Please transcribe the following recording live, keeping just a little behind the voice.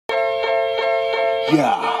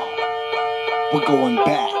Yeah, we're going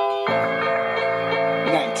back.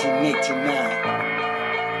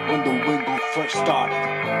 1989, when the Winkle first started.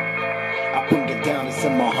 I bring it down, it's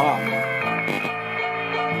in my heart.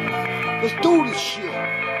 Let's do this shit.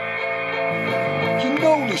 You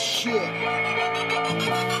know this shit.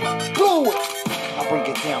 Do it. I bring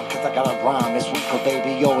it down cause I got a rhyme. It's Winkle,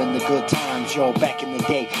 baby, yo, in the good times, yo, back in the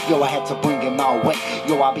day, yo, I had to bring it my way.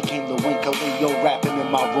 Yo, I became the Winkle, yo, rapping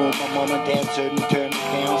in my room. My mom and dad turned me down,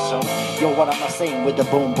 so, yo, what am I saying with the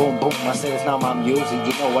boom, boom, boom? I said it's not my music,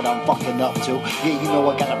 you know what I'm fucking up to. Yeah, you know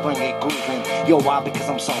I gotta bring it grooving. Yo, why? Because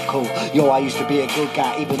I'm so cool. Yo, I used to be a good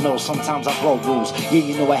guy, even though sometimes I broke rules. Yeah,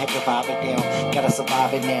 you know I had to vibe it down, gotta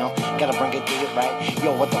survive it now, gotta bring it, do it right.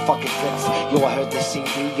 Yo, what the fuck is this? Yo, I heard this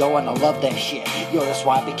CD, yo, and I love that shit. Yo, that's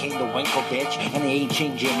why I became the Winkle, bitch, and they ain't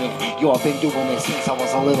changing it. Yo, I've been doing it since I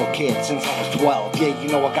was a little kid, since I was 12. Yeah, you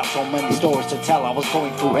know I got so many stories to tell, I was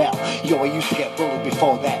going through hell. Yo, I used to get bullied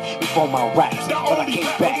before that, before my raps, but I came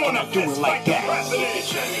back and I do it like that. If you're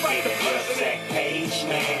trying to get a good sack page,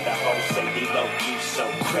 man, the whole city low, you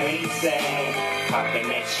so crazy. Popping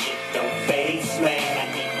that shit don't face, man.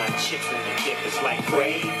 I need my chips and the dip is like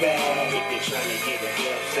gravy. If you're trying to get a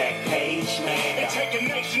good sack page, man, it take a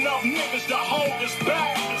nation of niggas to hold us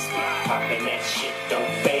back. Popping that shit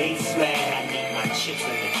don't face, man. I need my chips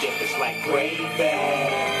and the dip is like gravy.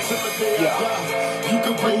 Till the day I die, you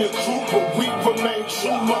can bring the crew, but we remain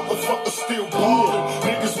true. Motherfuckers still ballin'.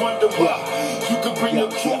 Niggas wonder why. You can bring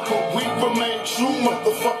the crew, but we remain true.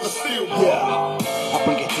 Motherfuckers still ballin'. I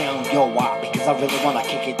bring it down, yo, why? Because I really wanna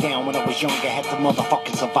kick it down. When I was young, I had to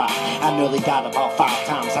motherfucking survive. I nearly died about 5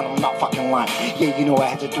 times, and I'm not fucking lying. Yeah, you know I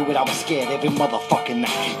had to do it, I was scared every motherfucking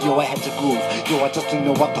night. Yo, I had to groove, yo, I just didn't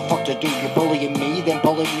know what the fuck to do. You're bullying me, then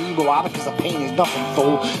bully me. Why? Because the pain is nothing,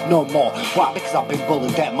 fool, no more. Why? Because I've been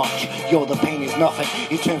bullied that much. Yo, the pain is nothing,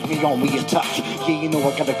 it turns me on with your touch. Yeah, you know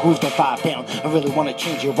I gotta groove the vibe down. I really wanna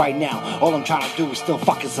change it right now. All I'm trying to do is still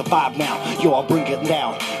fucking survive now. Yo, I'll bring it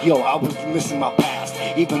down. Yo, I was missing my past.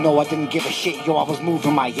 Even though I didn't give a shit, yo, I was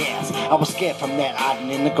moving my ass. I was scared from that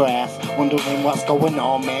hiding in the grass, wondering what's going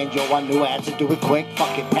on, man. Yo, I knew I had to do it quick,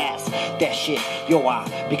 fucking pass that shit. Yo,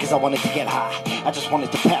 because I wanted to get high. I just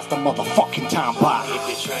wanted to pass the motherfucking time by. If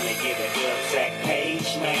you're trying to get a good sack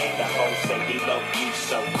page, man, the whole city low, you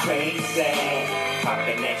so crazy.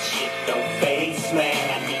 Popping that shit don't face, man.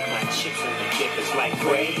 I need my chips and the dip is like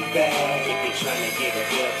gravy. If you're trying to get a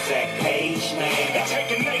good sack page, man, it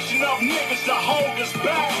take a nation of niggas to hold us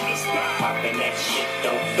back. Popping that shit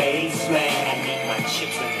don't face, man. I need my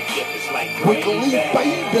chips and the dip is like Winkle, gravy.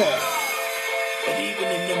 baby. But even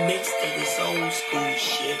in the midst of this old school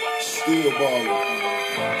shit, Still ballin'.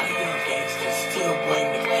 our young gangsters still bring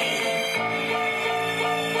the pain.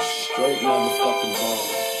 Straight motherfucking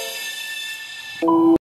ballin'.